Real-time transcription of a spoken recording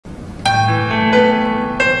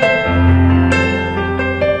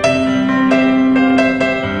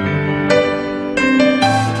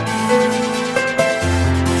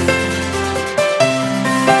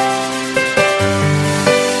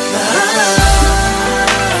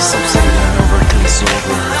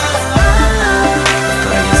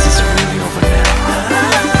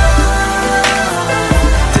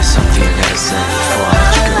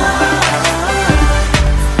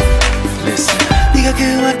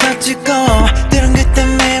깍짓고 때론 그때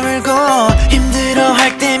울고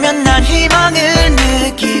힘들어할 때면 난 희망을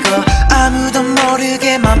느끼고 아무도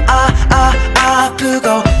모르게 맘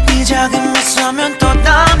아프고 네 작은 미소면 또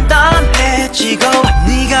담담해지고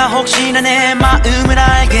네가 혹시나 내 마음을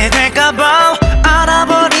알게 될까봐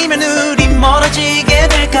알아버리면 우리 멀어지게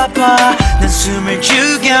될까봐 난 숨을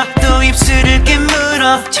죽여 또 입술을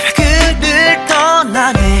깨물어 제발 그를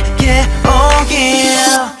떠나 내게 오길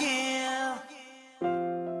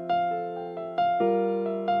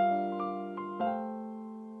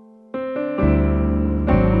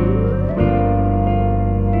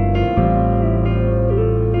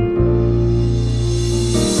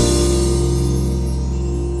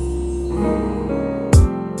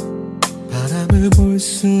볼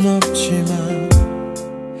순 없지만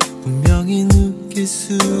분명히 느낄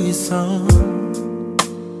수 있어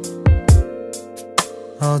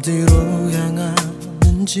어디로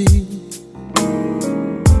향하는지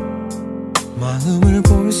마음을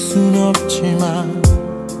볼 순 없지만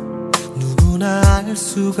누구나 알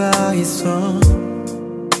수가 있어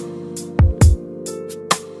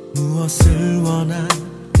무엇을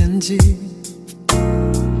원하는지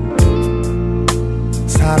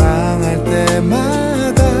사랑할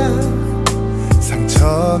때마다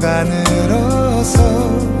상처가 늘어서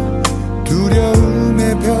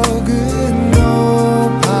두려움의 벽은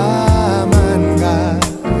높아만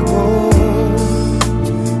가고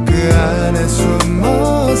그 안에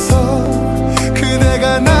숨어서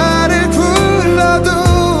그대가 나를 불러도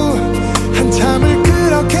한참을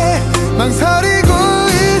그렇게 망설이고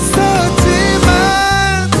있었지만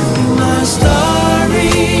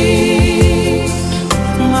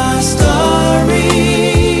My story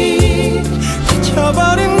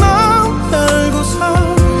지쳐버린 마음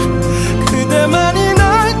열고서 그대만이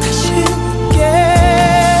날 다시 웃게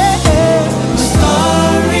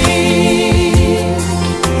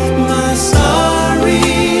My story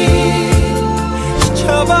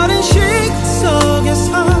지쳐버린 시간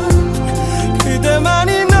속에서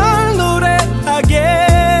그대만이 날 노래하게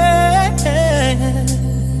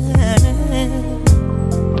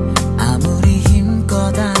아무리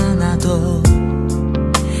힘껏 안아도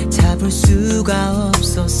잡을 수가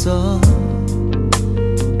없었어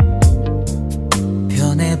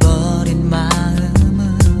변해버린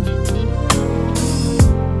마음은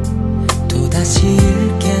또다시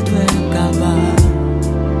잃게 될까봐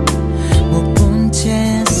못 본 채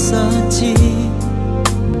했었지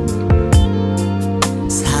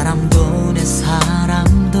사람도 내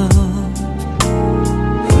사람도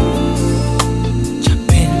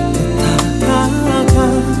잡힐 듯 하다가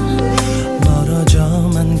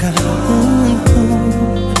멀어져만 가는 또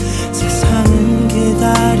세상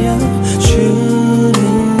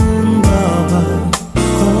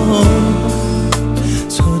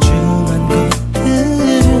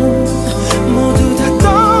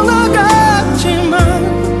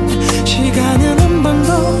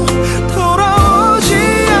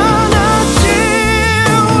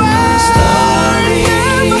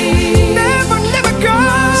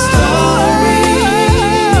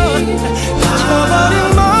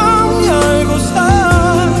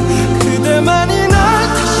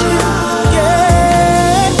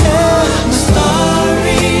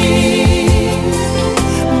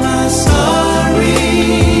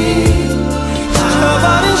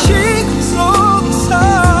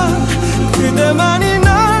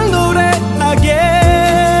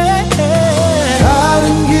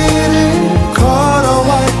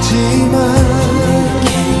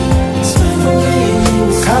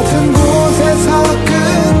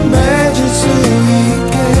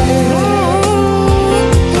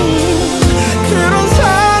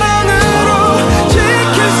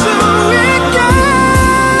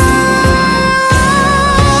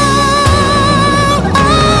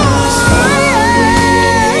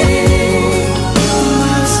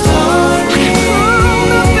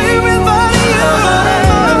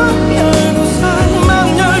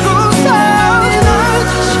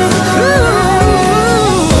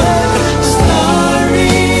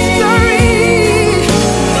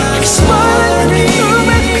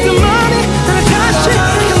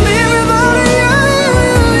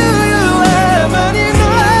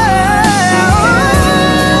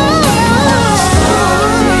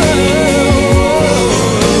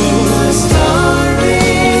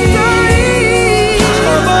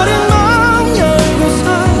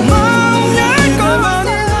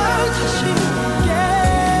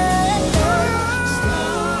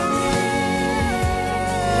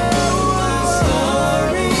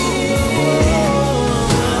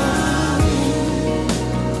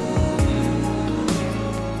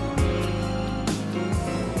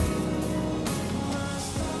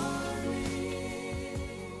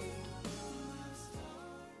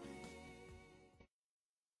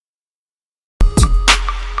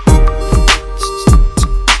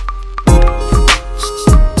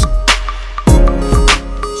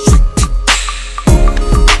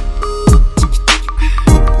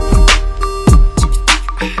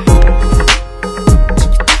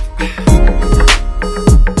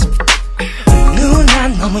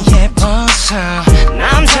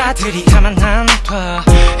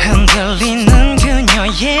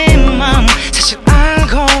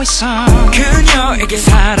너에게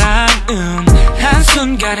사랑은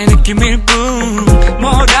한순간의 느낌일 뿐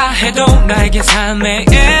뭐라 해도 나에게 삶의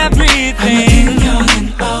everything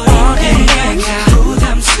그녀는 어딘가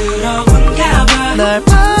부담스러운가 봐 날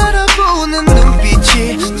바라보는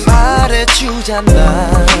눈빛이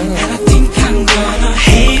말해주잖아